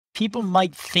people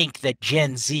might think that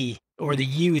Gen Z or the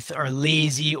youth are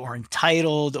lazy or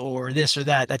entitled or this or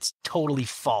that. That's totally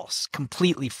false,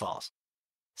 completely false.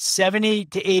 70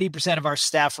 to 80% of our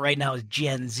staff right now is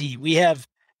Gen Z. We have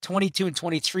 22 and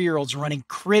 23-year-olds running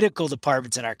critical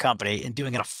departments in our company and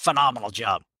doing a phenomenal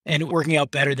job and working out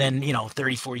better than,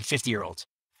 30, 40, 50-year-olds.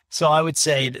 So I would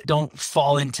say don't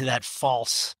fall into that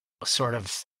false sort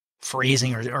of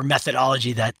phrasing or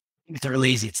methodology that they're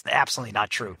lazy. It's absolutely not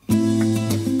true.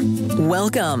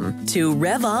 Welcome to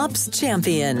RevOps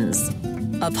Champions,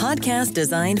 a podcast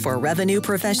designed for revenue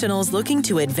professionals looking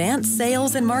to advance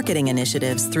sales and marketing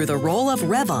initiatives through the role of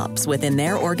RevOps within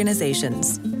their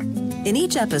organizations. In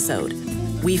each episode,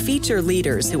 we feature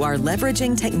leaders who are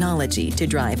leveraging technology to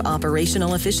drive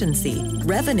operational efficiency,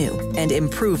 revenue, and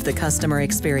improve the customer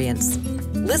experience.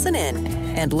 Listen in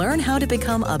and learn how to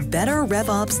become a better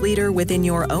RevOps leader within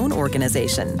your own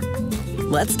organization.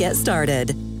 Let's get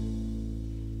started.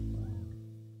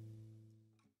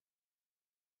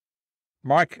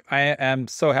 Mark, I am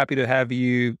so happy to have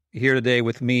you here today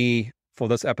with me for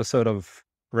this episode of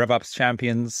RevOps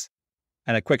Champions.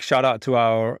 And a quick shout out to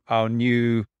our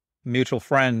new mutual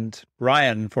friend,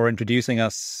 Ryan, for introducing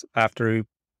us after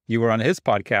you were on his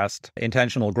podcast,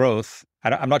 Intentional Growth.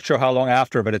 I'm not sure how long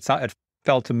after, but it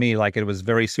felt to me like it was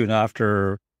very soon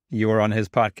after you were on his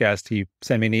podcast. He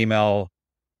sent me an email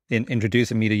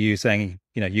introducing me to you saying,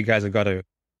 you guys have got to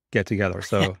get together.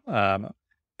 So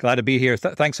glad to be here.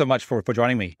 Thanks so much for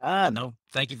joining me. No,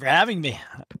 thank you for having me.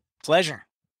 Pleasure.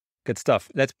 Good stuff.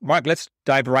 Mark, let's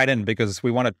dive right in because we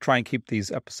want to try and keep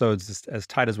these episodes as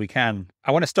tight as we can.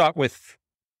 I want to start with,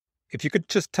 if you could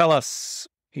just tell us,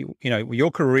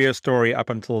 your career story up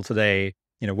until today.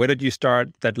 Where did you start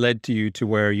that led to you to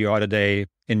where you are today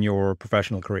in your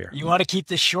professional career? You want to keep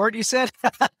this short, you said?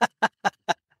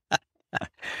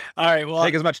 All right. Well,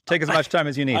 take as much time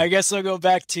as you need. I guess I'll go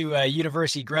back to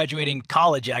university, graduating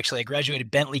college. Actually, I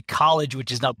graduated Bentley College,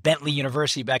 which is now Bentley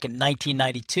University, back in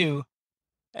 1992.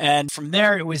 And from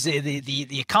there, it was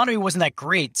the economy wasn't that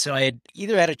great. So I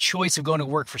had a choice of going to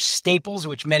work for Staples,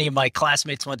 which many of my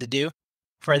classmates wanted to do,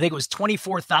 for I think it was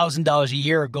 $24,000 a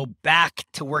year, or go back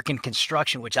to work in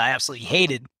construction, which I absolutely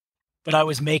hated. But I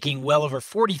was making well over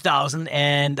 $40,000,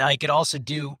 and I could also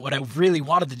do what I really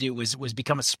wanted to do was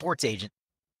become a sports agent.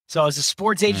 So I was a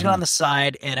sports agent on the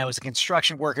side, and I was a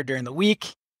construction worker during the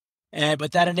week.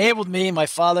 But that enabled me. My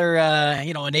father,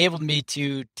 enabled me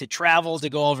to travel, to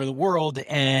go all over the world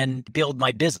and build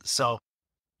my business. So,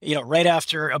 right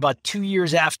after about 2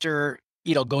 years after,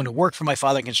 going to work for my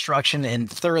father in construction and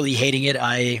thoroughly hating it,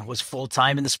 I was full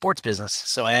time in the sports business.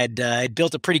 So I had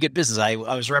built a pretty good business. I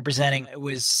was representing, it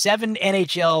was 7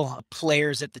 NHL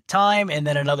players at the time, and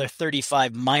then another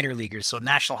 35 minor leaguers. So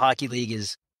National Hockey League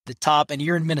is the top, and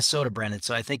you're in Minnesota, Brendon.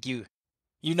 So I think you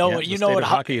know what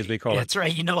hockey, as we call it. That's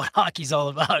right. You know what hockey's all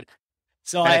about.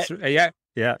 So got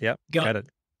it.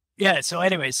 Yeah. So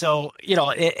anyway,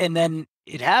 and then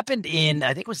it happened in,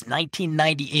 I think it was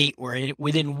 1998, where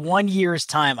within 1 year's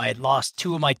time, I had lost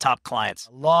 2 of my top clients,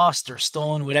 lost or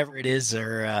stolen, whatever it is,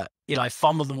 or, I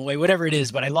fumbled them away, whatever it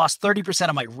is, but I lost 30%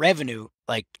 of my revenue,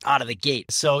 like out of the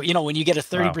gate. So, when you get a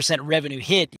 30% revenue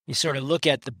hit, you sort of look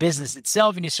at the business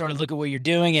itself and you sort of look at what you're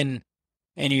doing and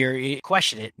you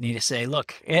question it and you say,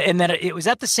 look, and then it was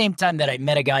at the same time that I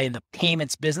met a guy in the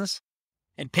payments business,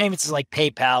 and payments is like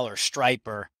PayPal or Stripe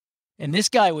and this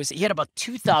guy he had about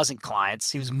 2,000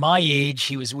 clients. He was my age.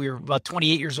 We were about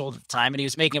 28 years old at the time, and he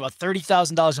was making about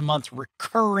 $30,000 a month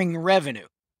recurring revenue.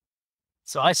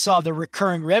 So I saw the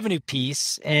recurring revenue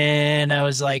piece and I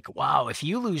was like, wow, if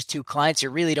you lose 2 clients,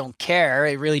 you really don't care.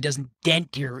 It really doesn't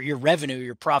dent your revenue,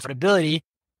 your profitability.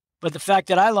 But the fact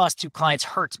that I lost 2 clients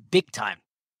hurts big time.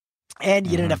 And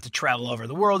you didn't have to travel over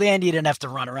the world, and you didn't have to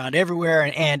run around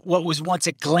everywhere. And what was once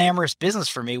a glamorous business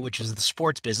for me, which was the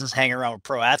sports business, hanging around with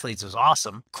pro athletes was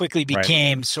awesome, quickly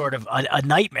became sort of a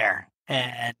nightmare.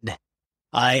 And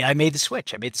I made the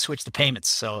switch. I made the switch to payments.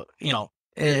 So,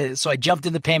 so I jumped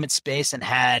in the payment space and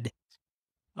had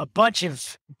a bunch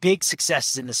of big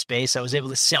successes in the space. I was able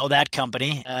to sell that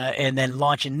company and then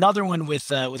launch another one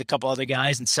with a couple other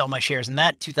guys and sell my shares in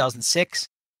that in 2006.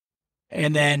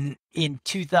 And then in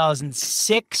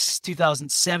 2006,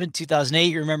 2007, 2008,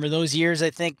 you remember those years, I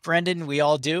think, Brendon? We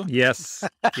all do? Yes.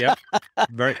 Yep.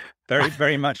 Very, very,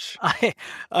 very much.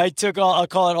 I took I'll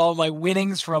call it all my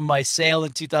winnings from my sale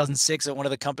in 2006 at one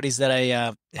of the companies that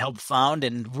I helped found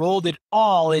and rolled it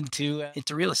all into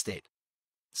real estate.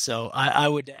 So I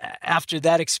would, after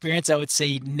that experience, I would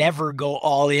say never go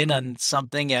all in on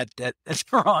something at the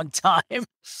wrong time.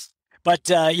 But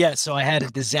so I had a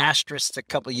disastrous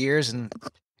couple of years, and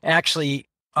actually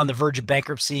on the verge of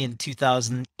bankruptcy in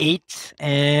 2008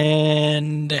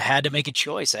 and had to make a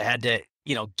choice. I had to,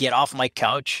 get off my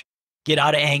couch, get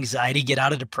out of anxiety, get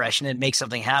out of depression, and make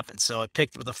something happen. So I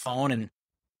picked up the phone, and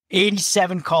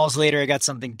 87 calls later, I got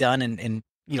something done and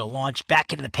launched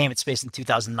back into the payment space in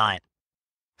 2009.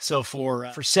 So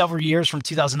for several years, from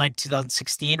 2009 to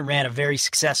 2016, ran a very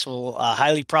successful,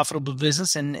 highly profitable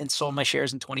business and sold my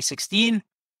shares in 2016.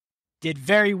 Did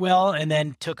very well, and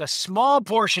then took a small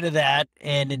portion of that,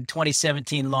 and in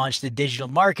 2017 launched a digital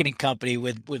marketing company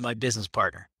with my business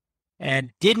partner,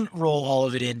 and didn't roll all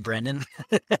of it in, Brendon.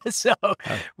 So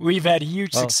we've had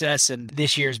huge success, and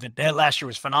last year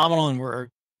was phenomenal, and we're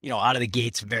out of the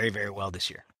gates very, very well this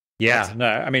year. Yeah, no,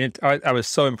 I mean, I was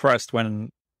so impressed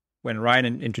when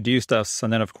Ryan introduced us,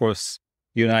 and then of course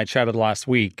you and I chatted last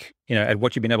week, at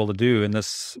what you've been able to do in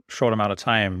this short amount of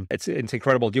time. It's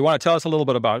incredible. Do you want to tell us a little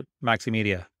bit about Maxy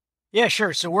Media? Yeah,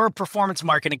 sure. So we're a performance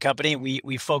marketing company.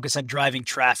 We focus on driving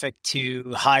traffic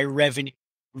to high revenue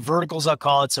verticals, I'll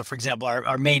call it. So for example,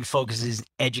 our main focus is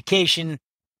education,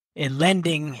 in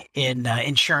lending, in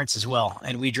insurance as well.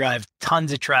 And we drive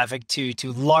tons of traffic to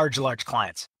large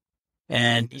clients.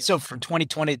 And so from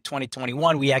 2020 to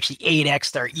 2021, we actually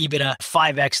 8x'd our EBITDA,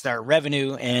 5x'd our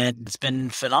revenue, and it's been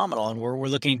phenomenal. And we're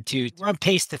on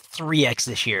pace to 3x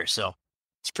this year. So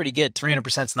it's pretty good.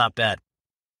 300% is not bad.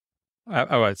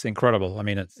 It's incredible. I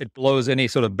mean, it blows any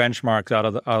sort of benchmarks out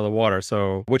of the water.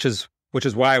 So which is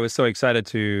why I was so excited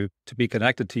to be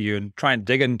connected to you and try and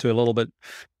dig into a little bit.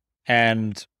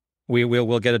 And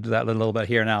we'll get into that a little bit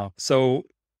here now. So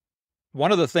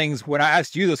one of the things, when I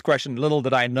asked you this question, little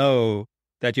did I know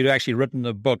that you'd actually written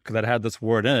a book that had this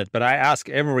word in it. But I ask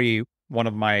every one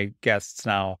of my guests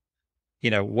now,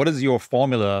 what is your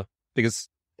formula? Because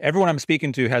everyone I'm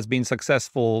speaking to has been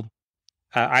successful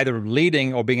either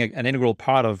leading or being an integral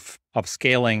part of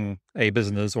scaling a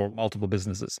business or multiple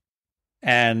businesses.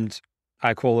 And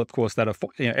I call, of course, that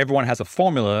everyone has a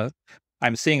formula.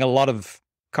 I'm seeing a lot of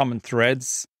common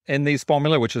threads in these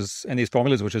formulas,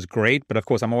 which is great. But of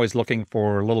course, I'm always looking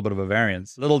for a little bit of a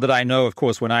variance. Little did I know, of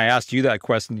course, when I asked you that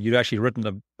question, you'd actually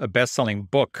written a best-selling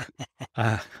book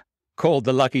called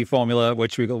The Lucky Formula,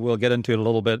 which we'll get into in a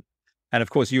little bit. And of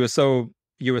course, you were so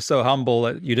humble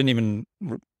that you didn't even,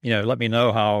 let me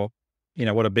know how,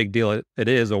 what a big deal it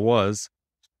is or was.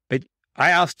 But I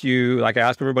asked you, like I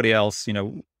asked everybody else,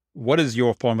 what is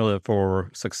your formula for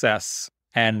success?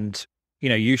 And,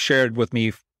 you shared with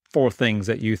me 4 things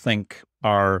that you think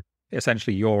are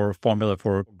essentially your formula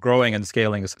for growing and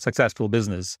scaling a successful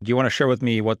business. Do you want to share with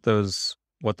me what those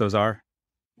are?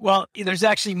 Well, there's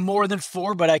actually more than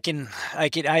 4, but I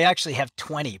actually have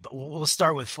 20, but we'll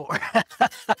start with 4.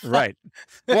 Right.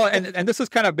 Well, and this is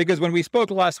kind of because when we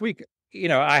spoke last week,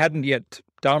 I hadn't yet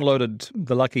downloaded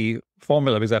the Lucky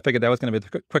Formula because I figured that was going to be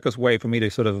the quickest way for me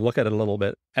to sort of look at it a little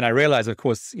bit. And I realized, of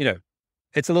course,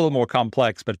 it's a little more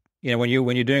complex, but when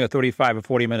you're doing a 35 or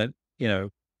 40 minute,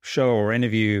 show or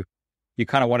interview, you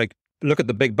kind of want to look at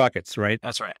the big buckets, right?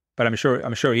 That's right. But I'm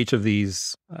sure each of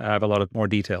these have a lot of more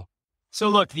detail. So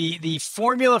look, the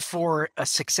formula for a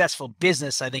successful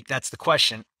business, I think that's the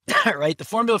question, right? The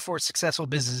formula for a successful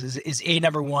business is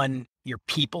number 1, your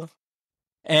people.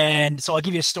 And so I'll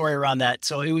give you a story around that.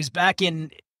 So it was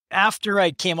after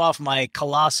I came off my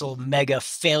colossal mega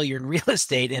failure in real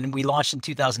estate, and we launched in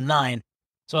 2009.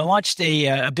 So I launched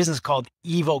a business called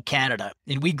Evo Canada,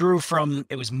 and we grew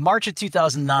it was March of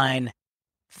 2009,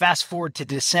 fast forward to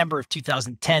December of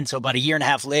 2010. So about a year and a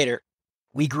half later,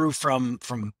 we grew from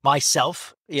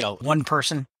myself, one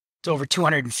person, to over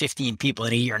 215 people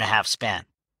in a year and a half span.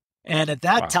 And at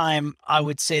that time, I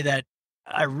would say that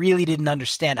I really didn't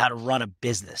understand how to run a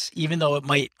business, even though it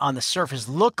might on the surface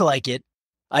look like it.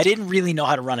 I didn't really know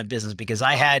how to run a business because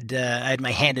I had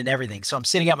my hand in everything. So I'm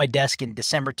sitting at my desk in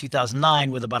December 2009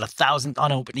 with about 1,000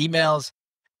 unopened emails,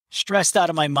 stressed out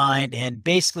of my mind, and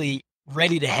basically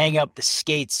ready to hang up the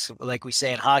skates, like we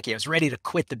say in hockey. I was ready to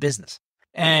quit the business.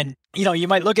 And, you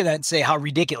might look at that and say how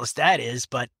ridiculous that is.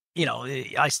 But,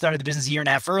 I started the business a year and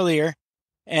a half earlier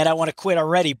and I want to quit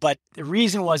already. But the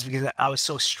reason was because I was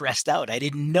so stressed out. I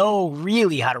didn't know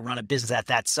really how to run a business at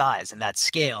that size and that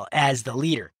scale as the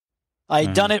leader.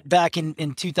 I'd done it back in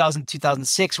 2000,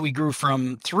 2006. We grew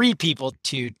from 3 people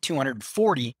to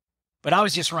 240, but I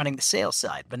was just running the sales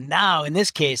side. But now in this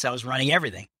case, I was running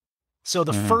everything. So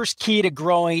the first key to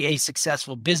growing a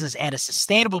successful business and a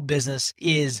sustainable business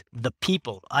is the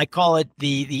people. I call it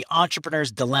the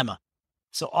entrepreneur's dilemma.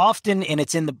 So often, and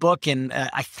it's in the book, and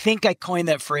I think I coined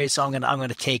that phrase, so I'm gonna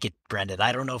take it, Brendon.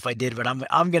 I don't know if I did, but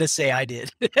I'm gonna say I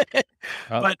did.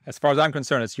 Well, but as far as I'm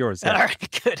concerned, it's yours. Yeah. All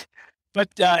right, good.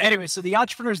 But anyway, so the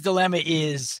entrepreneur's dilemma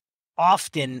is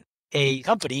often a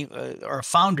company or a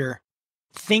founder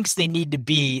thinks they need to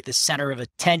be the center of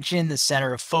attention, the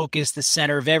center of focus, the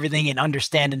center of everything, and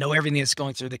understand and know everything that's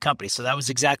going through the company. So that was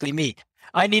exactly me.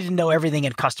 I needed to know everything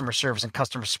in customer service and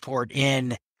customer support,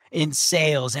 in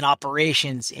sales, in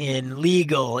operations, in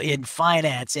legal, in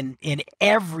finance, in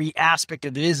every aspect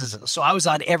of the business. So I was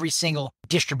on every single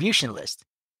distribution list.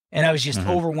 And I was just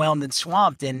overwhelmed and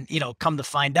swamped. And, come to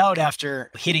find out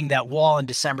after hitting that wall in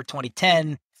December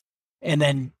 2010 and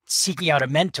then seeking out a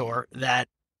mentor that,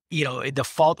 the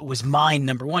fault was mine,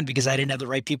 number one, because I didn't have the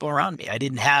right people around me. I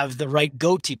didn't have the right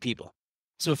go-to people.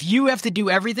 So if you have to do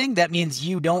everything, that means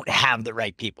you don't have the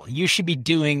right people. You should be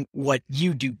doing what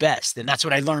you do best. And that's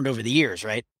what I learned over the years,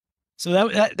 right? So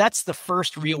that's the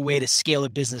first real way to scale a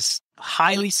business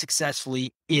highly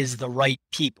successfully, is the right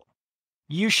people.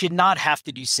 You should not have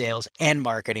to do sales and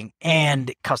marketing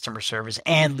and customer service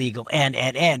and legal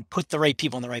and put the right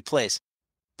people in the right place.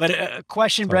 But a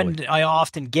question, Brendon, I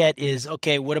often get is,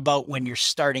 okay, what about when you're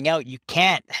starting out? You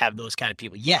can't have those kind of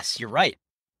people. Yes, you're right.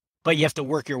 But you have to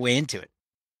work your way into it,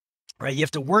 right? You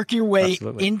have to work your way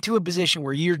into a position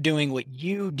where you're doing what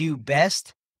you do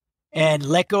best and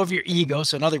let go of your ego.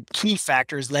 So another key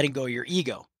factor is letting go of your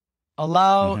ego.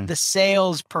 Allow the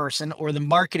salesperson or the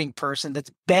marketing person that's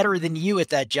better than you at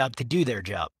that job to do their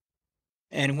job.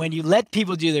 And when you let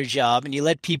people do their job and you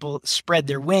let people spread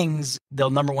their wings, they'll,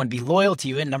 number one, be loyal to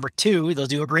you. And number two, they'll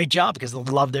do a great job because they'll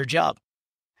love their job.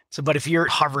 So, but if you're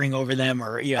hovering over them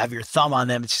or you have your thumb on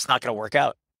them, it's just not going to work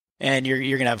out. And you're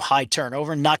going to have high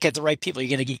turnover and not get the right people.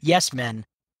 You're going to get yes men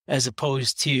as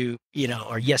opposed to,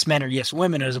 or yes men or yes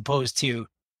women as opposed to,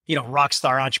 rock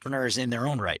star entrepreneurs in their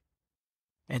own right.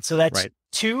 And so that's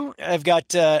two. I've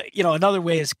got, another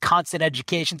way is constant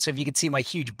education. So if you can see my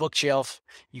huge bookshelf,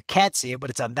 you can't see it, but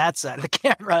it's on that side of the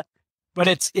camera. But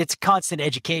it's constant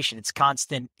education. It's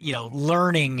constant,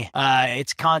 learning.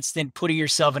 It's constant putting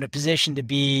yourself in a position to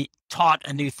be taught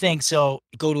a new thing. So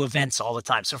go to events all the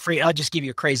time. So I'll just give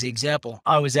you a crazy example.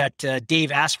 I was at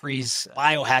Dave Asprey's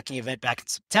biohacking event back in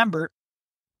September.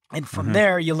 And from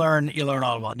there, you learn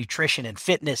all about nutrition and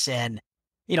fitness and,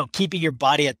 keeping your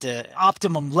body at the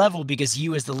optimum level, because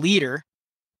you as the leader,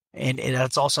 and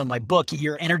that's also in my book,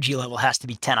 your energy level has to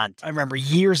be 10 on. I remember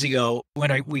years ago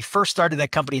when we first started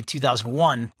that company in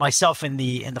 2001, myself and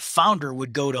the founder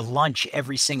would go to lunch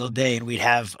every single day, and we'd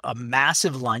have a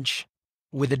massive lunch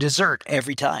with a dessert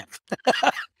every time.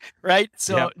 Right?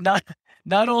 So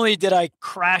not only did I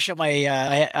crash at my,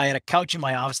 I had a couch in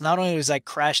my office. Not only was I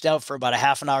crashed out for about a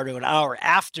half an hour to an hour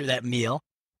after that meal,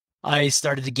 I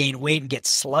started to gain weight and get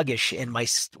sluggish, and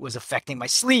was affecting my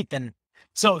sleep. And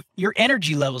so your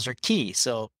energy levels are key.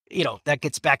 So, that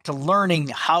gets back to learning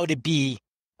how to be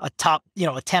a top,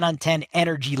 a 10 on 10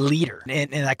 energy leader.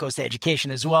 And that goes to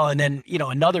education as well. And then,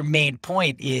 another main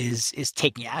point is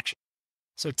taking action.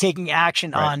 So taking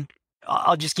action on,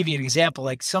 I'll just give you an example.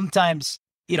 Like sometimes,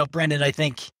 Brendon, I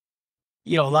think,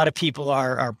 a lot of people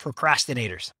are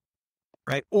procrastinators,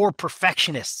 right? Or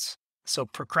perfectionists. So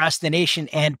procrastination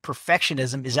and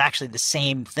perfectionism is actually the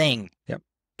same thing. Yep.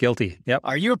 Guilty. Yep.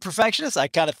 Are you a perfectionist? I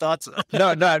kind of thought so. No.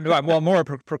 I'm more a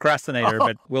procrastinator,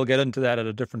 but we'll get into that at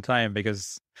a different time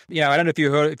because, I don't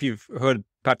know if you've heard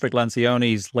Patrick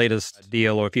Lencioni's latest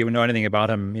deal, or if you know anything about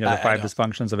him, the five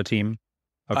dysfunctions of a team.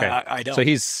 Okay. I don't. So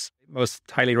he's most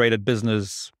highly rated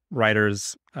business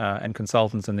writers and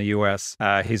consultants in the US.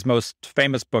 His most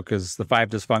famous book is The Five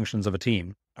Dysfunctions of a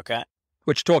Team. Okay.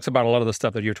 Which talks about a lot of the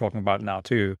stuff that you're talking about now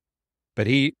too. But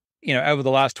he, over the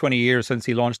last 20 years since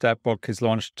he launched that book, he's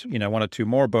launched, one or two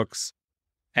more books.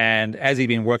 And as he's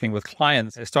been working with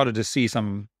clients, I started to see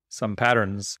some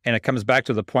patterns. And it comes back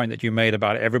to the point that you made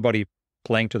about everybody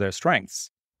playing to their strengths.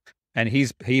 And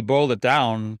he boiled it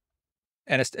down,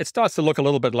 and it starts to look a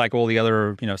little bit like all the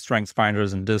other, strengths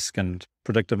finders and DISC and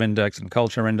predictive index and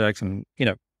culture index and,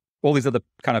 all these other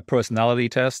kind of personality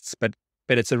tests. But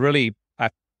it's a really,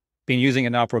 I've been using it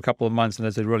now for a couple of months, and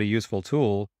it's a really useful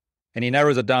tool. And he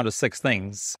narrows it down to 6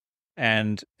 things.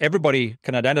 And everybody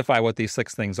can identify what these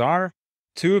 6 things are.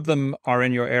 2 of them are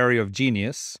in your area of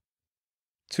genius.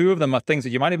 2 of them are things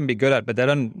that you might even be good at, but they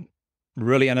don't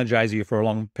really energize you for a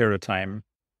long period of time.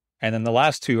 And then the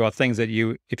last 2 are things that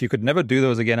if you could never do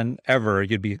those again and ever,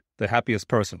 you'd be the happiest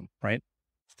person, right?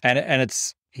 And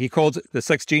he calls it, the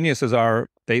 6 geniuses are,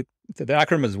 the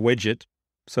acronym is WIDGET.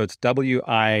 So it's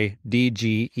WIDGET.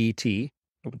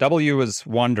 W is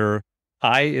wonder,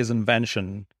 I is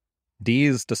invention, D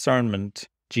is discernment,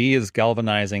 G is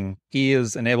galvanizing, E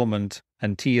is enablement,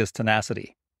 and T is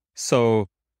tenacity. So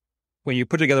when you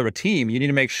put together a team, you need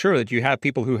to make sure that you have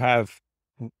people who have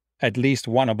at least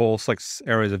one of all 6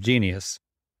 areas of genius.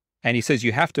 And he says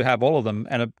you have to have all of them.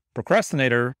 And a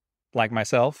procrastinator like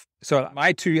myself. So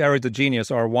my two areas of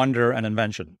genius are wonder and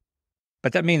invention.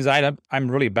 But that means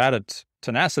I'm really bad at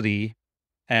tenacity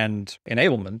and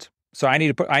enablement. So I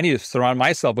need to surround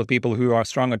myself with people who are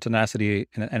strong at tenacity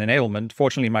and enablement.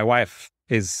 Fortunately, my wife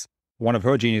is one of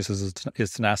her geniuses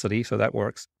is tenacity, so that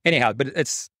works. Anyhow, but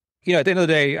it's, at the end of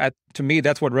the day, to me,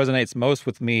 that's what resonates most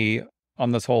with me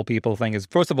on this whole people thing is,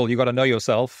 first of all, you got to know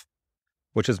yourself,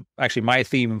 which is actually my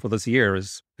theme for this year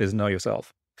is know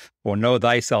yourself, or know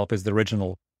thyself is the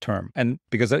original term. And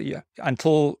because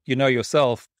until you know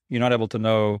yourself, you're not able to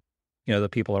know, the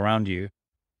people around you.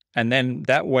 And then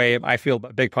that way, I feel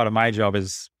a big part of my job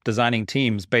is designing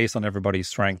teams based on everybody's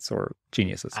strengths or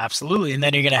geniuses. Absolutely. And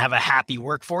then you're going to have a happy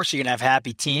workforce. You're going to have a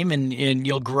happy team, and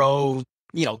you'll grow,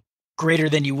 greater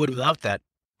than you would without that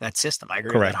system. I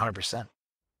agree with that 100%.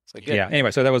 So good. Yeah.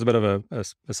 Anyway, so that was a bit of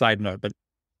a side note, but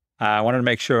I wanted to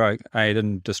make sure I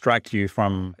didn't distract you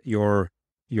from your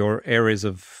areas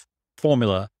of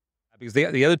formula, because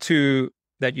the other two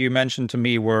that you mentioned to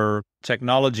me were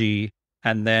technology,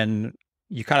 and then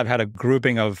you kind of had a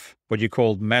grouping of what you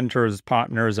called mentors,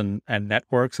 partners, and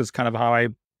networks is kind of how I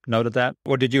noted that.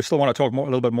 Or did you still want to talk a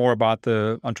little bit more about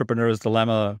the entrepreneur's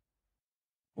dilemma?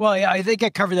 Well, yeah, I think I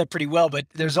covered that pretty well, but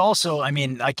there's also, I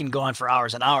can go on for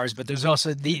hours and hours, but there's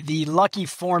also the lucky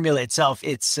formula itself.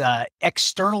 It's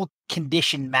external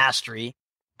condition mastery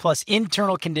plus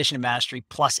internal condition mastery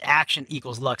plus action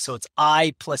equals luck. So it's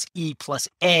I plus E plus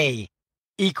A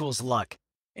equals luck.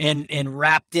 And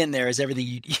wrapped in there is everything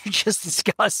you just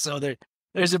discussed. So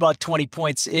there's about 20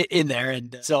 points in there.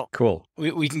 And so cool.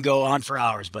 We can go on for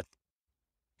hours, but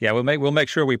yeah, we'll make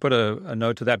sure we put a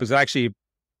note to that, because actually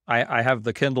I have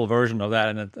the Kindle version of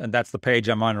that, and that's the page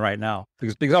I'm on right now,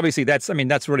 because obviously that's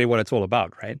really what it's all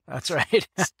about, right? That's right.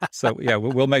 So yeah,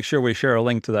 we'll make sure we share a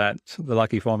link to that, the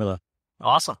lucky formula.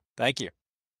 Awesome. Thank you.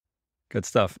 Good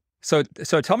stuff. So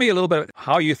tell me a little bit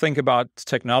how you think about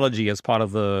technology as part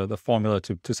of the formula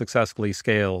to successfully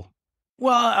scale.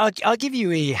 Well, I'll give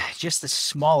you just a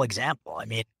small example.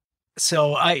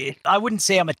 So I wouldn't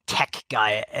say I'm a tech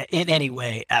guy in any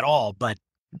way at all, but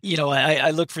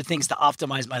I look for things to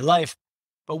optimize my life.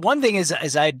 But one thing is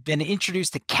I'd been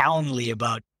introduced to Calendly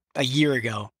about a year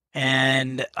ago,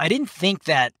 and I didn't think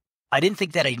that I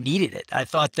needed it. I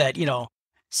thought that,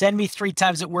 send me 3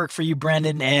 times at work for you,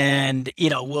 Brendon, and,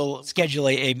 we'll schedule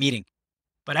a meeting.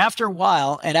 But after a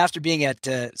while, and after being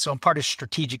so I'm part of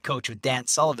Strategic Coach with Dan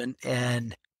Sullivan,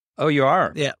 and... Oh, you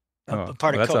are? Yeah. I'm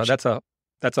part of Coach.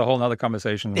 That's a whole nother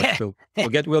conversation. We'll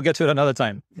get to it another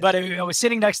time. But I was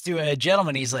sitting next to a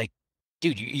gentleman. He's like,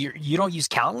 dude, you don't use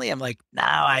Calendly? I'm like, no,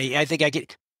 I think I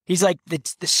get... He's like,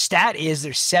 the stat is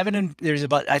there's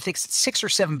about, I think 6 or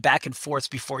 7 back and forths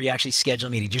before you actually schedule a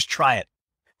meeting. Just try it.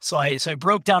 So I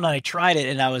broke down and I tried it,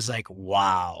 and I was like,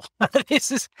 wow,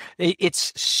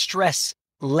 it's stress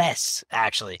less,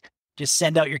 actually. Just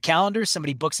send out your calendar.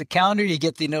 Somebody books a calendar, you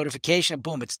get the notification,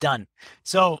 boom, it's done.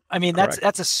 So,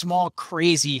 that's a small,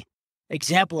 crazy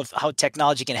example of how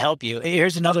technology can help you.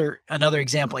 Here's another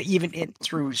example, even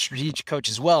through Strategic Coach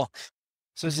as well.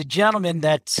 So there's a gentleman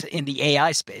that's in the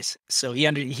AI space. So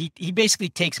he basically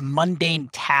takes mundane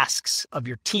tasks of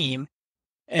your team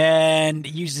and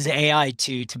uses AI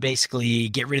to basically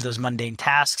get rid of those mundane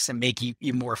tasks and make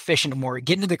you more efficient and more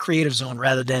get into the creative zone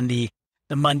rather than the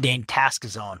mundane task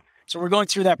zone. So we're going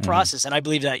through that process. And I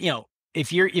believe that,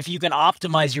 if you can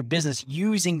optimize your business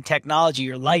using technology,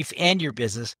 your life and your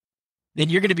business, then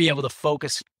you're going to be able to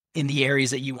focus in the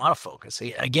areas that you want to focus.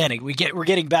 Again, we're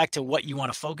getting back to what you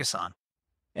want to focus on.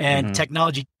 And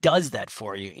technology does that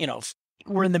for you.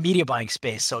 We're in the media buying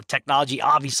space. So technology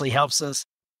obviously helps us.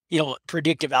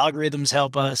 Predictive algorithms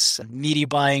help us, media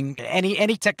buying,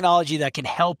 any technology that can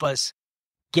help us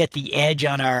get the edge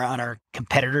on our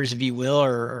competitors, if you will,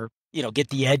 or get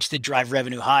the edge to drive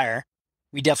revenue higher,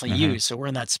 we definitely use. So we're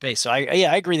in that space. So I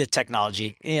agree that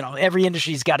technology, every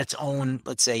industry's got its own,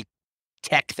 let's say,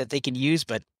 tech that they can use,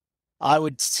 but I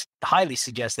would highly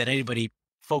suggest that anybody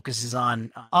focuses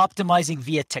on optimizing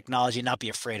via technology and not be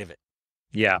afraid of it.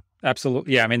 Yeah,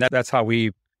 absolutely. Yeah, that's how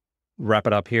we wrap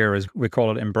it up here, is we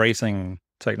call it embracing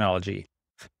technology,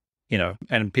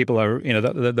 and people are,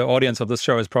 the audience of this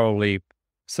show is probably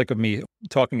sick of me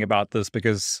talking about this,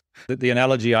 because the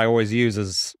analogy I always use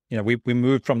is, we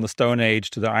moved from the Stone Age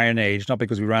to the Iron Age, not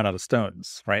because we ran out of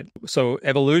stones, right? So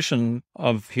evolution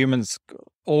of humans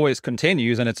always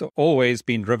continues, and it's always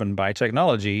been driven by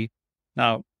technology.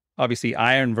 Now, obviously,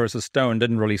 iron versus stone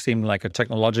didn't really seem like a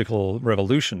technological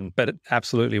revolution, but it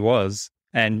absolutely was.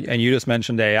 And you just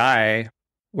mentioned AI,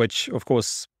 which of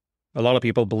course a lot of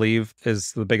people believe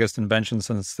is the biggest invention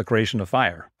since the creation of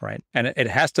fire, right? And it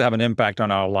has to have an impact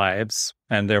on our lives,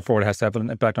 and therefore it has to have an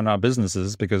impact on our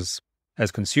businesses, because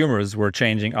as consumers, we're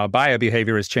changing. Our buyer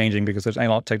behavior is changing because there's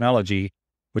analog technology,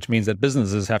 which means that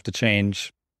businesses have to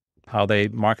change how they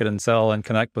market and sell and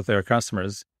connect with their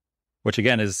customers, which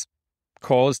again is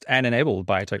caused and enabled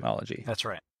by technology. That's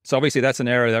right. So obviously that's an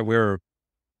area that we're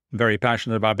very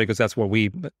passionate about, because that's what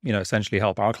we, essentially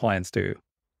help our clients do,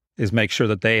 is make sure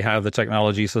that they have the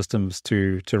technology systems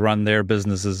to run their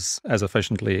businesses as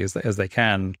efficiently as they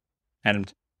can,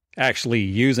 and actually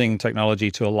using technology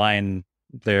to align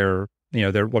their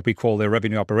what we call their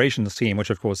revenue operations team, which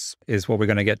of course is what we're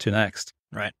going to get to next.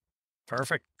 Right.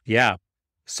 Perfect. Yeah.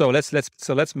 So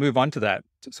let's move on to that.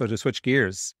 So to switch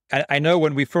gears, I know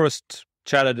when we first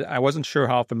chatted, I wasn't sure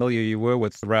how familiar you were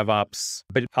with RevOps,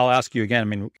 but I'll ask you again. I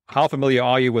mean, how familiar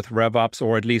are you with RevOps,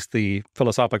 or at least the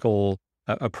philosophical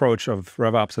approach of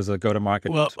RevOps as a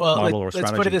go-to-market model or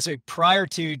strategy? Let's put it this way. Prior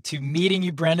to meeting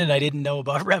you, Brendon, I didn't know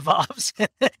about RevOps.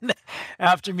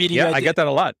 After meeting you, I get that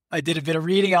a lot. I did a bit of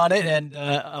reading on it, and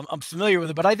I'm familiar with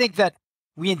it. But I think that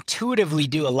we intuitively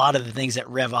do a lot of the things that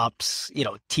RevOps,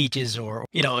 teaches, or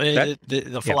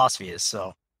the philosophy is.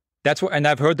 So that's what, and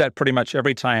I've heard that pretty much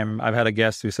every time I've had a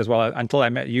guest who says, "Well, until I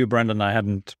met you, Brendon, I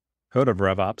hadn't heard of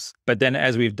RevOps." But then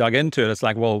as we've dug into it, it's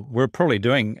like, well, we're probably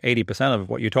doing 80% of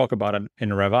what you talk about in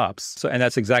RevOps. So, and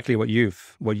that's exactly what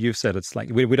you've said. It's like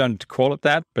we don't call it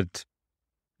that, but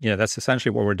that's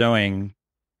essentially what we're doing,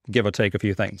 give or take a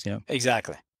few things.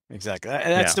 Exactly.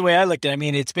 That's the way I looked at it. I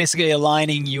mean, it's basically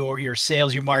aligning your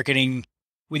sales, your marketing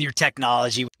with your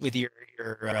technology, with your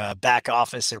back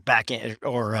office or back end,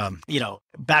 or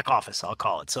back office, I'll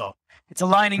call it. So it's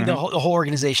aligning the whole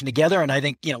organization together. And I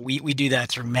think, we do that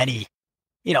through many,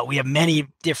 we have many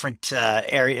different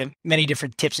many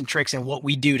different tips and tricks in what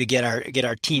we do to get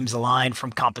our teams aligned,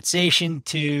 from compensation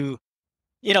to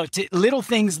little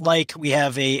things like we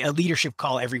have a leadership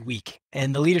call every week.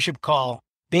 And the leadership call,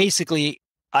 basically,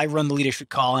 I run the leadership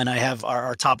call, and I have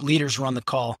our top leaders run the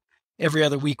call. Every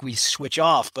other week we switch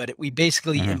off, but we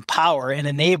basically empower and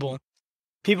enable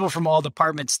people from all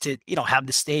departments to, have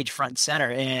the stage front and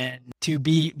center, and to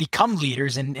become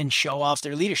leaders and show off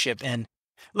their leadership. And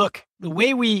look, the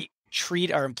way we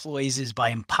treat our employees is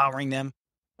by empowering them.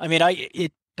 I mean,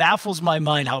 it baffles my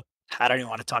mind how, I don't even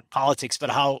want to talk politics, but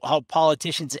how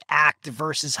politicians act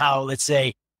versus how, let's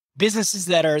say, businesses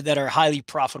that are highly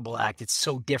profitable act. It's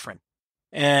so different.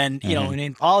 And, and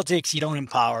in politics, you don't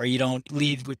empower, you don't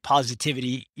lead with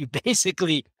positivity. You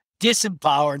basically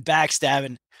disempower and backstab.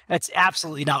 And that's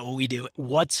absolutely not what we do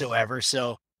whatsoever.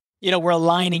 So, we're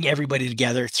aligning everybody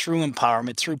together through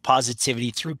empowerment, through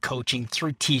positivity, through coaching,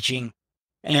 through teaching.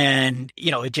 And,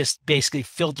 it just basically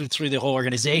filtered through the whole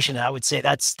organization. And I would say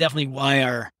that's definitely why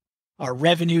our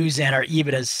revenues and our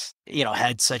EBITDAs,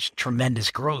 had such tremendous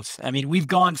growth. I mean, we've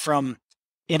gone from,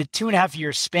 in a 2.5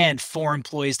 year span, 4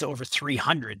 employees to over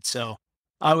 300. So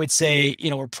I would say,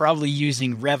 we're probably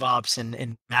using RevOps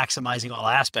and maximizing all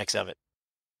aspects of it.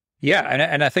 Yeah.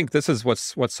 And I think this is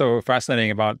what's so fascinating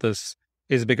about this,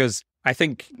 is because I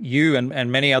think you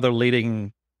and many other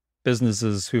leading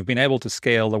businesses who've been able to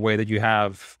scale the way that you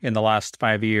have in the last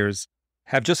 5 years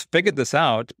have just figured this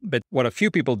out. But what a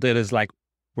few people did is, like,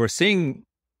 we're seeing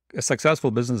successful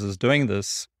businesses doing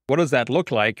this. What does that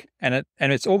look like? And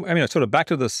it's all, it's sort of back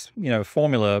to this,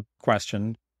 formula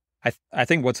question. I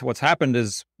think what's happened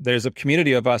is there's a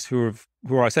community of us who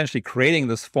are essentially creating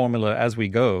this formula as we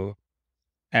go.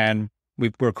 And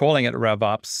we're calling it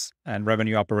RevOps and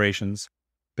revenue operations,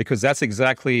 because that's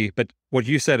exactly, but what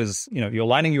you said is, you're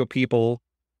aligning your people,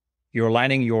 you're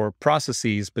aligning your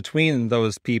processes between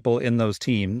those people in those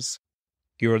teams.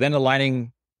 You're then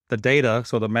aligning the data,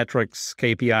 so the metrics,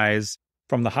 KPIs,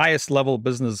 from the highest level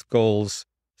business goals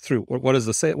through what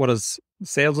is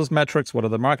sales metrics, what are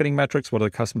the marketing metrics, what are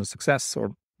the customer success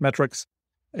or metrics,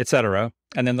 et cetera.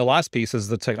 And then the last piece is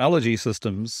the technology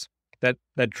systems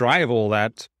that drive all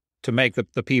that to make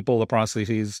the people, the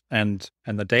processes, and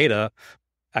the data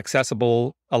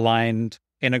accessible, aligned,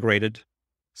 integrated,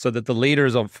 so that the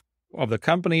leaders of the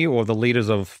company or the leaders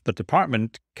of the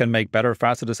department can make better,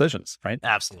 faster decisions, right?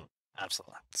 Absolutely.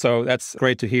 So that's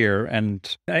great to hear.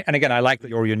 And again, I like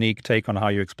your unique take on how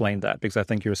you explained that, because I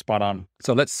think you're spot on.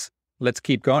 So let's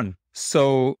keep going.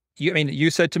 So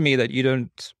you said to me that you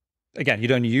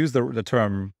don't use the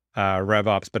term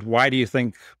RevOps, but why do you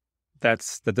think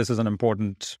that this is an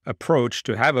important approach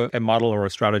to have a model or a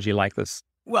strategy like this?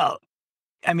 Well,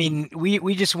 I mean,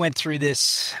 we just went through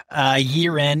this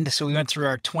year end. So we went through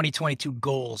our 2022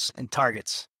 goals and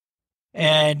targets,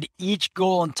 and each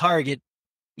goal and target,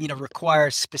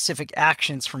 requires specific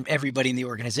actions from everybody in the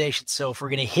organization. So if we're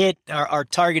going to hit our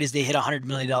target is they hit $100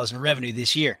 million in revenue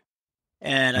this year.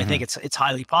 And I think it's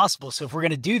highly possible. So if we're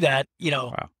going to do that,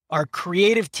 Wow. our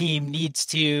creative team needs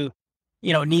to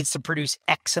produce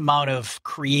X amount of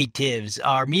creatives.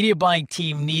 Our media buying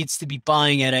team needs to be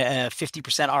buying at a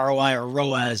 50% ROI or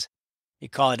ROAS, you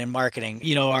call it in marketing.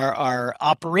 Our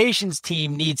operations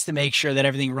team needs to make sure that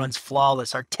everything runs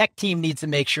flawless. Our tech team needs to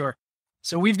make sure.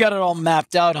 So we've got it all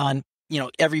mapped out on,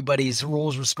 everybody's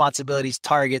roles, responsibilities,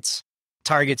 targets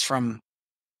from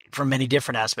many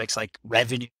different aspects like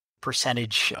revenue,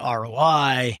 percentage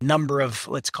ROI, number of,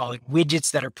 let's call it,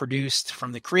 widgets that are produced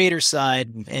from the creator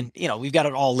side. And, we've got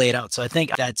it all laid out. So I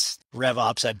think that's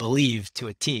RevOps, I believe, to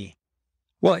a T.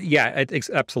 Well, yeah,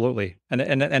 absolutely.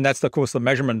 And that's, of course, the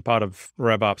measurement part of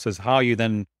RevOps is how you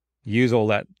then use all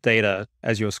that data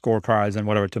as your scorecards and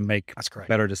whatever to make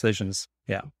better decisions.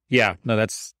 Yeah. Yeah. No,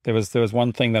 there was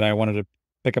one thing that I wanted to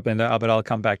pick up in there, but I'll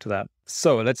come back to that.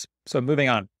 So moving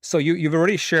on. So you've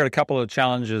already shared a couple of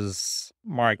challenges,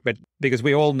 Mark, but because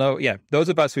we all know, those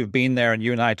of us who've been there, and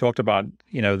you and I talked about,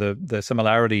 the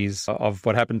similarities of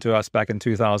what happened to us back in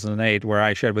 2008, where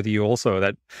I shared with you also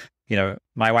that,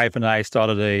 my wife and I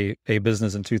started a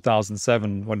business in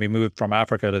 2007 when we moved from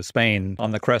Africa to Spain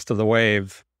on the crest of the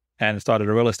wave and started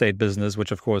a real estate business,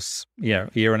 which of course, a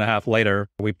year and a half later,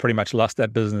 we pretty much lost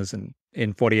that business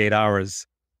in 48 hours.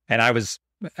 And I was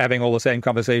having all the same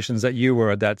conversations that you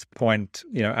were at that point,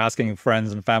 asking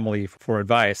friends and family for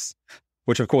advice,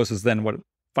 which of course is then what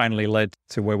finally led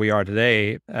to where we are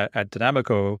today at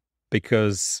Dynamico,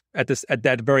 because at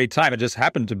that very time, it just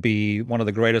happened to be one of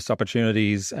the greatest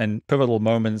opportunities and pivotal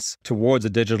moments towards a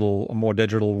more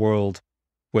digital world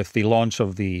with the launch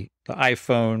of the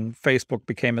iPhone. Facebook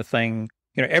became a thing.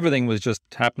 Everything was just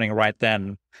happening right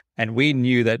then. And we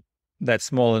knew that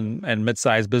small and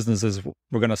mid-sized businesses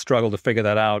were going to struggle to figure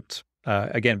that out.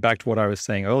 Again, back to what I was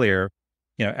saying earlier,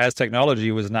 as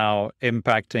technology was now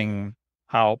impacting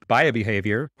how buyer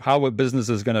behavior, how were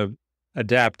businesses going to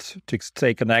adapt to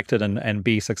stay connected and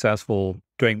be successful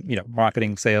doing,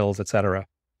 marketing, sales, et cetera.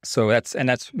 So that's,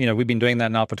 we've been doing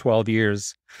that now for 12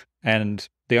 years. And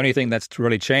the only thing that's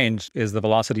really changed is the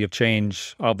velocity of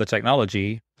change of the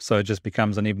technology. So it just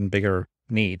becomes an even bigger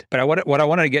need. But what I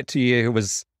wanted to get to you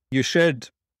was, you shared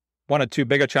one or two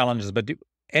bigger challenges, but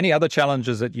any other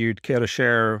challenges that you'd care to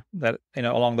share that,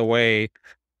 along the way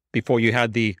before you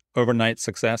had the overnight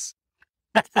success?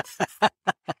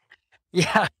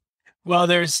 Yeah. Well,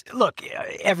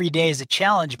 every day is a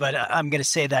challenge, but I'm going to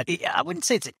say that I wouldn't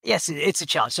say it's a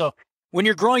challenge. So when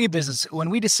you're growing a business, when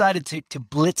we decided to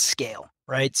blitz scale,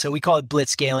 right? So we call it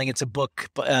blitz scaling. It's a book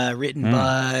written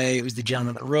by, it was the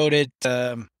gentleman that wrote it.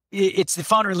 It's the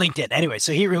founder of LinkedIn. Anyway,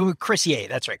 so Chris Ye,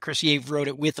 that's right. Chris Ye wrote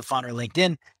it with the founder of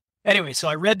LinkedIn. Anyway, so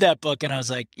I read that book and I was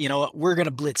like, you know what? We're going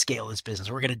to blitz scale this business.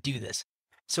 We're going to do this.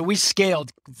 So we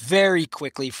scaled very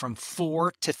quickly from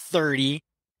 4 to 30,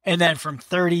 and then from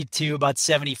 30 to about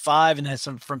 75, and then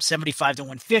from 75 to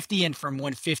 150, and from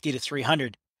 150 to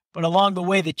 300. But along the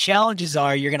way, the challenges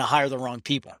are you're going to hire the wrong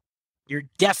people. You're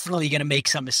definitely going to make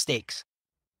some mistakes.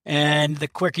 And the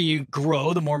quicker you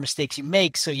grow, the more mistakes you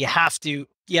make. So you have to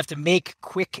make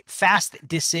quick, fast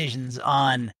decisions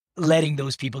on letting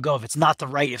those people go. If it's not the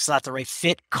right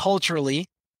fit culturally,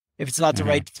 if it's not the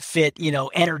right fit,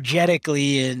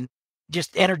 energetically, and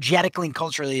just energetically and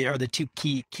culturally are the two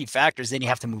key factors, then you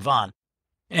have to move on.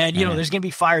 And, there's going to be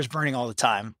fires burning all the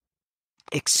time.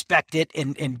 Expect it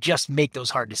and just make those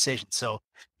hard decisions. So,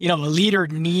 a leader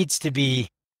needs to be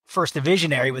first a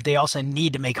visionary, but they also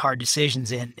need to make hard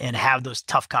decisions and have those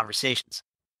tough conversations.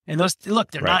 And those,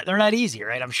 look, they're not easy,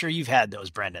 right? I'm sure you've had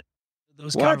those, Brendon.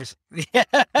 Those conversations. Yeah,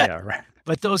 right.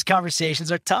 But those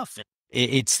conversations are tough.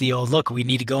 It's the old, look, we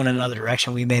need to go in another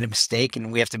direction. We made a mistake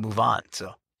and we have to move on.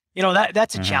 So,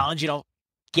 that's a challenge,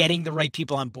 getting the right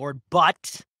people on board.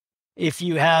 But if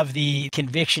you have the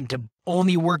conviction to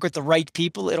only work with the right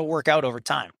people, it'll work out over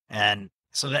time. And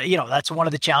so that, that's one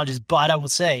of the challenges. But I will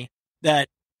say that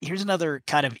here's another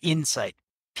kind of insight.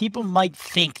 People might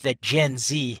think that Gen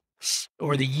Z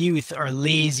or the youth are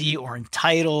lazy or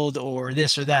entitled or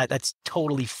this or that. That's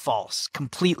totally false,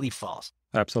 completely false.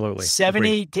 Absolutely.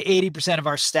 70 to 80% of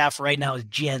our staff right now is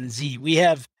Gen Z. We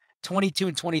have 22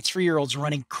 and 23-year-olds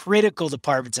running critical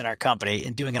departments in our company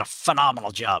and doing a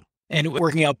phenomenal job and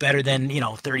working out better than,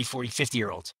 30, 40,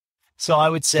 50-year-olds. So I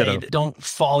would say don't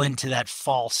fall into that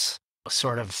false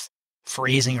sort of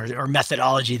phrasing or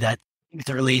methodology that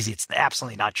they're lazy. It's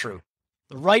absolutely not true.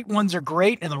 The right ones are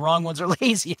great and the wrong ones are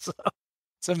lazy.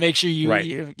 So make sure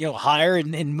you hire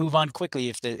and move on quickly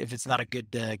if it's not a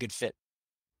good fit.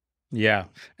 Yeah.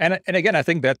 And again, I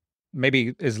think that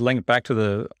maybe is linked back to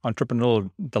the entrepreneurial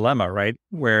dilemma, right?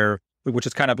 Which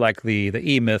is kind of like the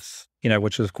E-Myth,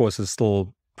 which of course is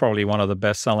still probably one of the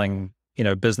best-selling,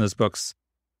 business books,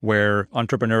 where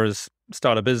entrepreneurs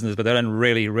start a business, but they don't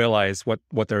really realize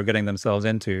what they're getting themselves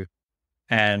into.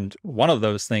 And one of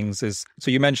those things is,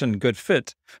 so you mentioned good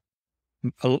fit.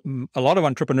 A lot of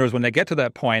entrepreneurs, when they get to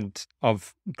that point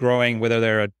of growing, whether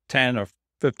they're at 10 or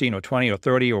 15 or 20 or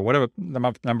 30 or whatever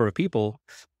number of people,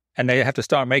 and they have to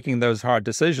start making those hard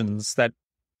decisions, that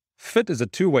fit is a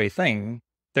two-way thing.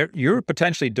 You're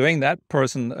potentially doing that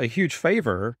person a huge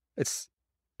favor. It's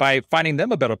by finding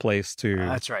them a better place to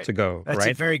go. That's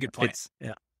right? A very good point.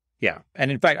 Yeah. And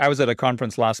in fact, I was at a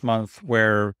conference last month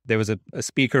where there was a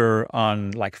speaker on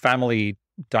like family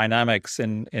dynamics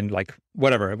in like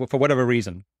whatever, for whatever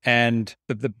reason. And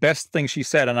the best thing she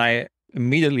said, and I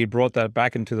immediately brought that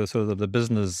back into the sort of the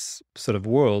business sort of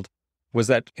world, was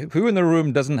that who in the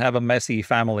room doesn't have a messy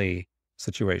family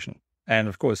situation? And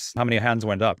of course, how many hands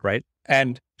went up, right?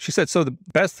 And she said, so the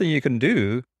best thing you can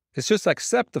do is just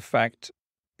accept the fact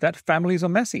that families are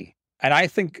messy. And I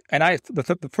think,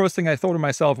 the first thing I thought to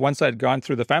myself once I'd gone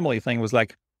through the family thing was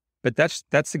like, but that's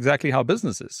exactly how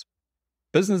business is.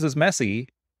 Business is messy.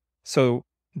 So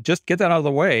just get that out of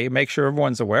the way, make sure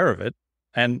everyone's aware of it,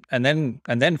 and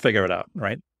then figure it out,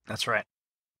 right? That's right.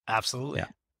 Absolutely. Yeah.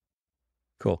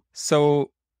 Cool.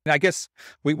 So I guess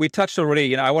we touched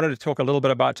already, I wanted to talk a little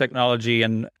bit about technology,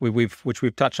 and which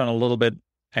we've touched on a little bit,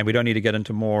 and we don't need to get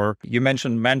into more. You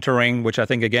mentioned mentoring, which I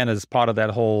think again is part of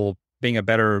that whole being a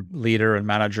better leader and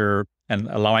manager and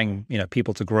allowing,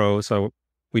 people to grow. So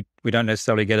we don't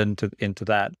necessarily get into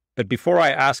that. But before I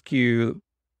ask you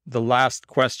the last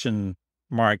question,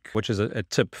 Mark, which is a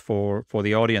tip for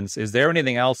the audience, is there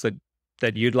anything else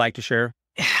that you'd like to share?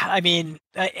 I mean,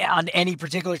 on any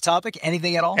particular topic,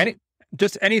 anything at all?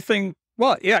 Just anything.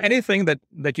 Well, yeah, anything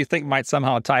that you think might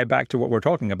somehow tie back to what we're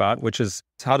talking about, which is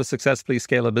how to successfully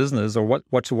scale a business, or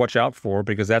what to watch out for,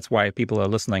 because that's why people are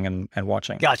listening and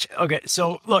watching. Gotcha. Okay.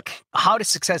 So look, how to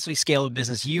successfully scale a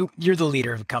business. You're the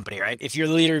leader of a company, right? If you're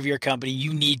the leader of your company,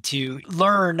 you need to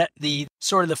learn the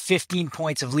 15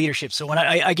 points of leadership. So when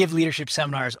I give leadership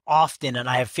seminars often, and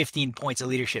I have 15 points of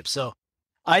leadership. So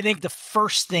I think the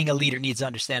first thing a leader needs to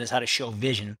understand is how to show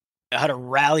vision, how to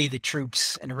rally the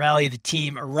troops and rally the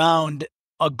team around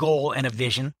a goal and a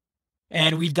vision.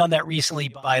 And we've done that recently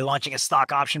by launching a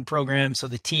stock option program. So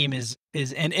the team is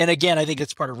and again, I think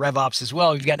it's part of RevOps as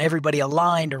well. We've got everybody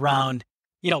aligned around,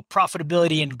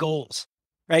 profitability and goals,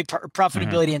 right?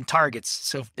 Profitability and targets.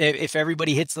 So if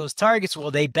everybody hits those targets, well,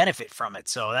 they benefit from it.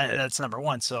 So that's number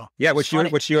one. So yeah, which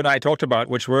you and I talked about,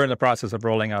 which we're in the process of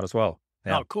rolling out as well.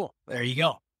 Yeah. Oh, cool. There you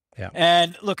go. Yeah.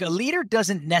 And look, a leader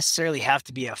doesn't necessarily have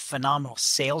to be a phenomenal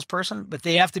salesperson, but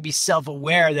they have to be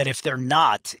self-aware that if they're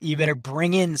not, you better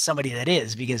bring in somebody that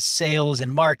is, because sales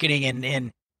and marketing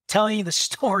and telling the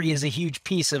story is a huge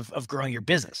piece of growing your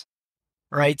business,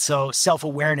 right? So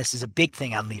self-awareness is a big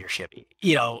thing on leadership,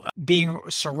 being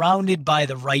surrounded by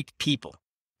the right people.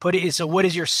 So what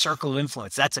is your circle of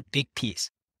influence? That's a big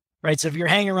piece, right? So if you're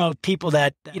hanging around with people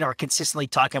that, are consistently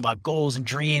talking about goals and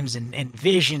dreams and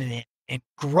vision and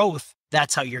growth,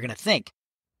 that's how you're going to think.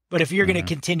 But if you're going to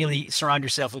continually surround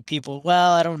yourself with people,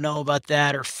 well, I don't know about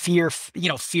that, or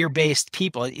fear-based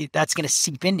people, that's going to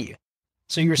seep into you.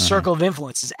 So your circle of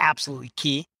influence is absolutely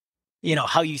key.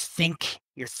 How you think,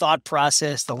 your thought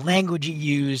process, the language you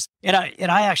use. And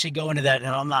I actually go into that, and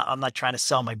I'm not trying to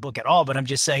sell my book at all, but I'm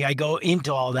just saying I go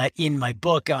into all that in my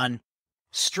book on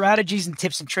strategies and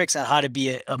tips and tricks on how to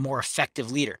be a more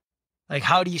effective leader. Like,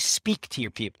 how do you speak to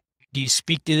your people? Do you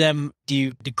speak to them? Do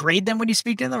you degrade them when you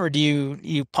speak to them, or do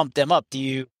you pump them up? Do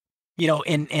you,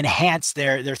 enhance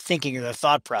their thinking or their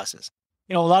thought process?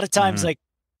 A lot of times, like,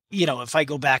 if I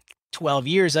go back 12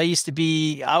 years, I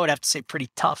would have to say pretty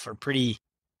tough or pretty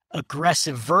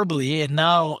aggressive verbally. And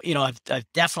now, I've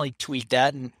definitely tweaked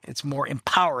that, and it's more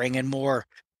empowering and more,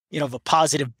 of a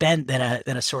positive bent than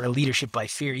a sort of leadership by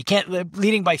fear.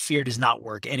 Leading by fear does not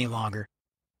work any longer.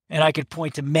 And I could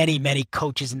point to many, many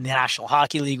coaches in the National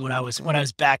Hockey League when I was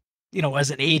back, as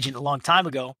an agent a long time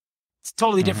ago. It's a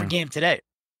totally different game today.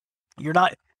 You're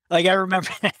not, like, I remember,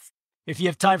 if you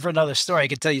have time for another story, I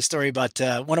could tell you a story about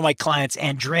one of my clients,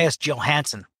 Andreas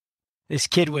Johansson. This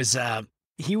kid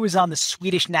he was on the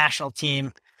Swedish national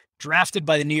team, drafted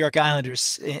by the New York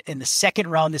Islanders in the second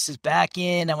round. This is back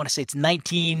in, I want to say it's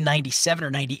 1997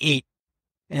 or 98.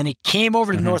 And he came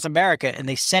over to North America, and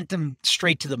they sent him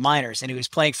straight to the minors. And he was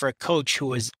playing for a coach who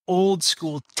was old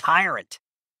school tyrant.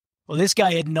 Well, this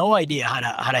guy had no idea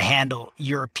how to handle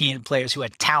European players who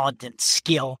had talent and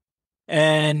skill.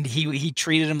 And he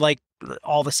treated him like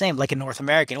all the same, like in North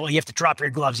American. Well, you have to drop your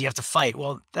gloves, you have to fight.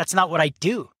 Well, that's not what I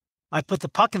do. I put the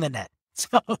puck in the net.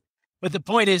 So, but the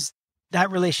point is that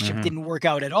relationship didn't work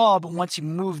out at all. But once you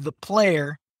move the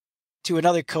player to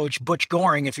another coach, Butch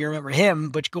Goring, if you remember him,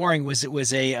 Butch Goring was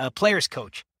a player's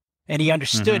coach, and he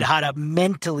understood how to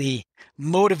mentally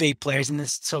motivate players. And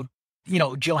this, so,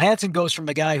 Johansson goes from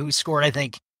a guy who scored, I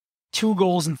think, 2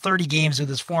 goals in 30 games with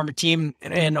his former team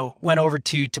and went over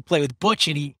to play with Butch,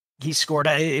 and he scored,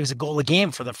 it was a goal a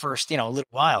game for the first, little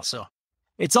while. So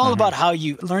it's all about how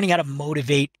you learning how to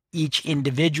motivate each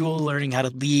individual, learning how to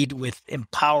lead with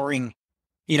empowering,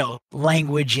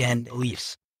 language and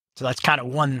beliefs. So that's kind of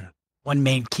one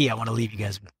main key I want to leave you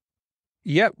guys with.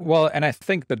 Yeah, well, and I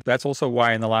think that's also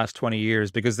why in the last 20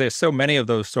 years, because there's so many of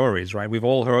those stories, right? We've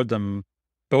all heard them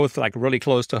both like really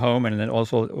close to home and then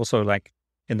also like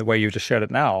in the way you just shared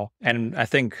it now. And I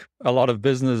think a lot of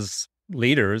business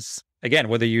leaders, again,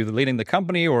 whether you're leading the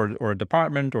company or a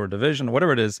department or a division,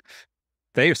 whatever it is,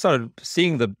 they started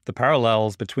seeing the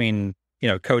parallels between,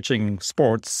 coaching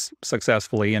sports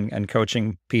successfully and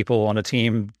coaching people on a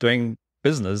team doing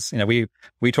business. We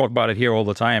talk about it here all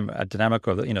the time at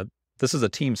Dynamico that, this is a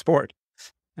team sport.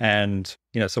 And,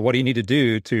 so what do you need to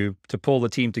do to pull the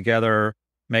team together,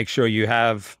 make sure you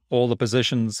have all the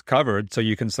positions covered so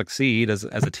you can succeed as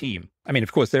a team? I mean,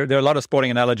 of course, there are a lot of sporting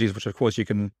analogies, which of course you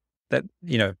can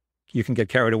get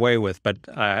carried away with. But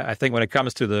I think when it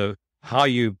comes to how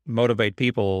you motivate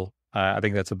people, I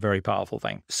think that's a very powerful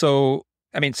thing. So,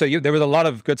 there was a lot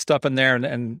of good stuff in there.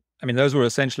 And I mean, those were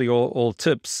essentially all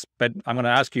tips, but I'm going to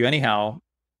ask you anyhow,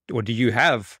 or do you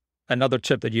have another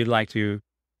tip that you'd like to,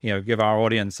 give our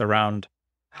audience around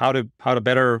how to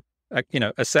better,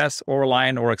 assess or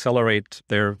align or accelerate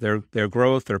their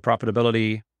growth, their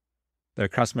profitability, their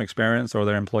customer experience, or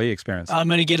their employee experience? I'm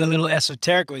going to get a little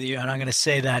esoteric with you, and I'm going to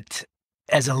say that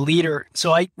as a leader,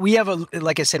 so we have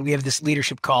like I said, we have this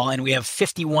leadership call, and we have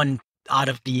 51 out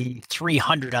of the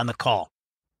 300 on the call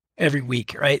every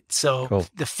week, right? So cool.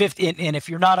 The fifth, and if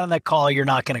you're not on that call, you're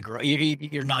not going to grow.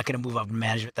 You're not going to move up in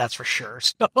management, that's for sure.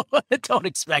 So don't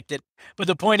expect it. But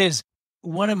the point is,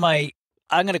 I'm going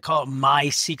to call it my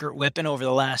secret weapon over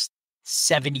the last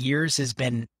 7 years has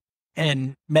been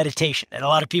in meditation. And a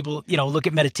lot of people, look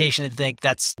at meditation and think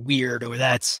that's weird or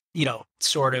that's,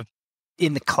 sort of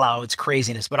in the clouds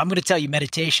craziness. But I'm going to tell you,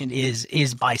 meditation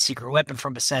is my secret weapon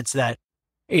from a sense that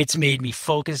it's made me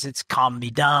focus. It's calmed me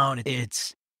down.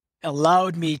 It's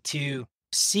allowed me to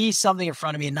see something in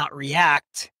front of me and not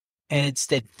react, and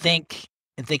instead think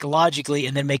logically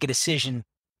and then make a decision,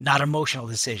 not an emotional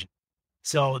decision.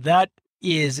 So that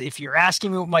is, if you're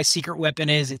asking me what my secret weapon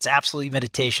is, it's absolutely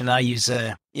meditation. I use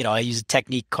a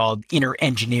technique called inner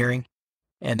engineering,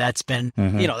 and that's been,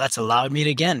 that's allowed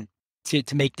me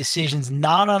to make decisions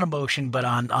not on emotion, but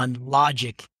on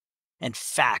logic and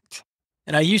fact.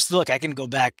 And I can go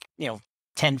back,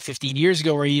 10, 15 years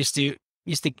ago where I used to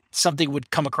something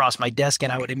would come across my desk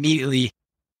and I would immediately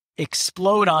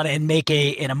explode on it and make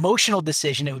an emotional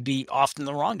decision. It would be often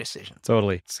the wrong decision.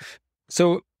 Totally.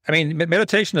 So, I mean,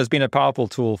 meditation has been a powerful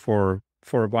tool for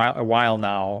a while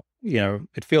now.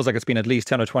 It feels like it's been at least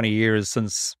 10 or 20 years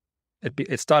since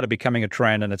it started becoming a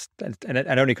trend, and it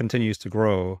only continues to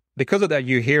grow. Because of that,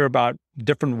 you hear about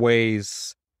different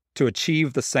ways to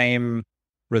achieve the same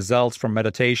results from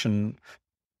meditation,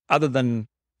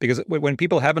 because when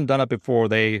people haven't done it before,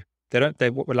 they were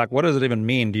like, what does it even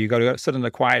mean? Do you go to sit in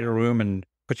a quiet room and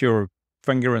put your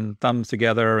finger and thumbs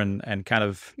together and kind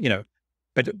of,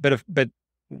 but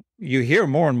you hear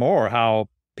more and more how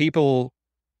people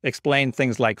explain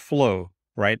things like flow,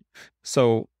 right?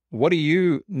 So what do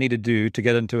you need to do to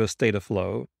get into a state of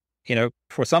flow?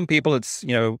 For some people, it's,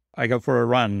 I go for a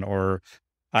run, or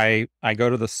I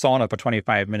go to the sauna for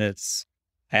 25 minutes.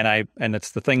 And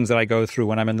it's the things that I go through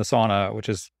when I'm in the sauna, which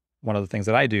is one of the things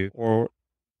that I do. Or,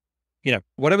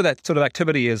 whatever that sort of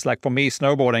activity is. Like for me,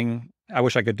 snowboarding, I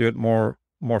wish I could do it more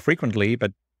frequently,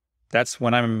 but that's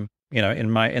when I'm,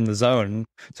 in the zone.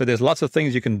 So there's lots of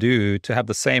things you can do to have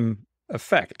the same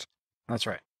effect. That's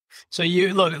right. So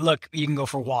you look, you can go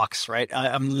for walks, right?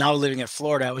 I'm now living in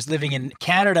Florida. I was living in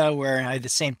Canada where I had the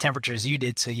same temperature as you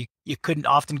did. So you couldn't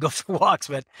often go for walks,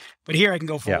 but here I can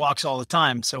go for walks all the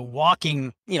time. So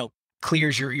walking,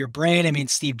 clears your brain. I mean,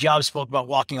 Steve Jobs spoke about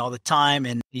walking all the time,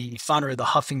 and the founder of the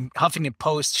Huffington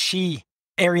Post,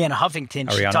 Arianna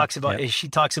Huffington, she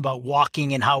talks about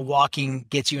walking and how walking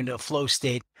gets you into a flow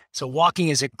state. So walking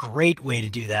is a great way to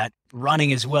do that.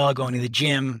 Running as well, going to the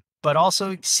gym, but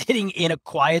also sitting in a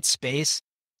quiet space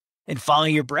and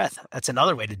following your breath. That's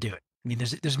another way to do it. I mean,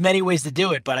 there's many ways to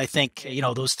do it, but I think,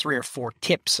 those 3 or 4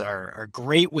 tips are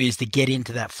great ways to get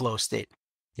into that flow state.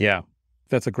 Yeah.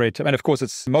 That's a great tip. And of course,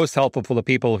 it's most helpful for the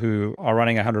people who are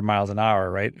running 100 miles an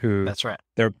hour, right? That's right.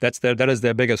 That is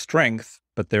their biggest strength,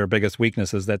 but their biggest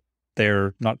weakness is that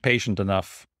they're not patient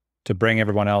enough to bring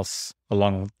everyone else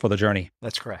along for the journey.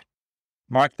 That's correct.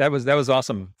 Mark, that was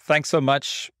awesome. Thanks so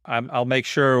much. I'll make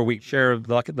sure we share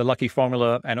the lucky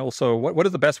formula. And also, what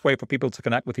is the best way for people to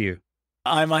connect with you?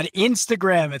 I'm on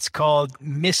Instagram. It's called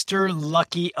Mr.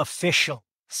 Lucky Official.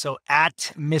 So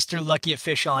at Mr. Lucky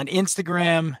Official on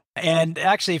Instagram. And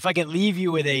actually, if I can leave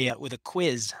you with a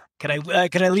quiz, can I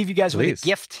leave you guys Please. with a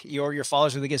gift, your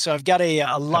followers with a gift? So I've got a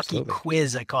lucky Absolutely.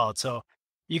 quiz, I call it. So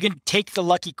you can take the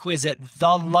lucky quiz at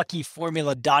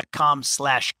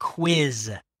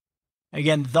theluckyformula.com/quiz.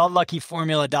 Again,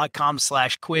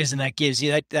 theluckyformula.com/quiz, and that gives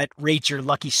you that rates your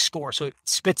lucky score. So it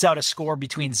spits out a score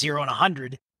between 0 and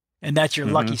 100, and that's your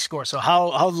lucky score. So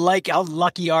how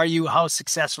lucky are you? How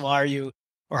successful are you?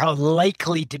 Or how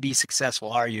likely to be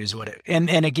successful are you is what it, and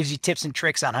it gives you tips and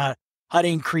tricks on how to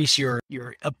increase your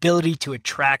ability to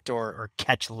attract or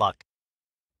catch luck.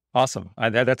 Awesome.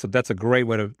 That's a great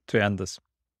way to end this.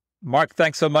 Mark,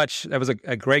 thanks so much. That was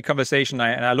a great conversation.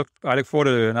 I look forward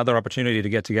to another opportunity to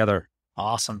get together.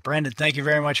 Awesome. Brendon, thank you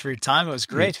very much for your time. It was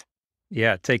great.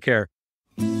 Yeah, take care.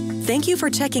 Thank you for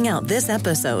checking out this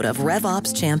episode of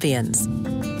RevOps Champions.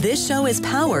 This show is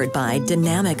powered by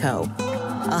Dynamico,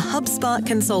 a HubSpot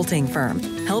consulting firm,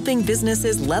 helping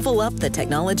businesses level up the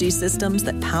technology systems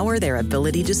that power their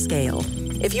ability to scale.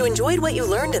 If you enjoyed what you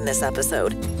learned in this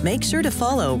episode, make sure to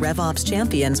follow RevOps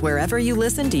Champions wherever you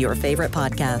listen to your favorite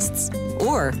podcasts.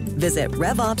 Or visit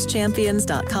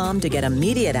RevOpsChampions.com to get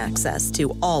immediate access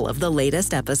to all of the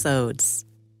latest episodes.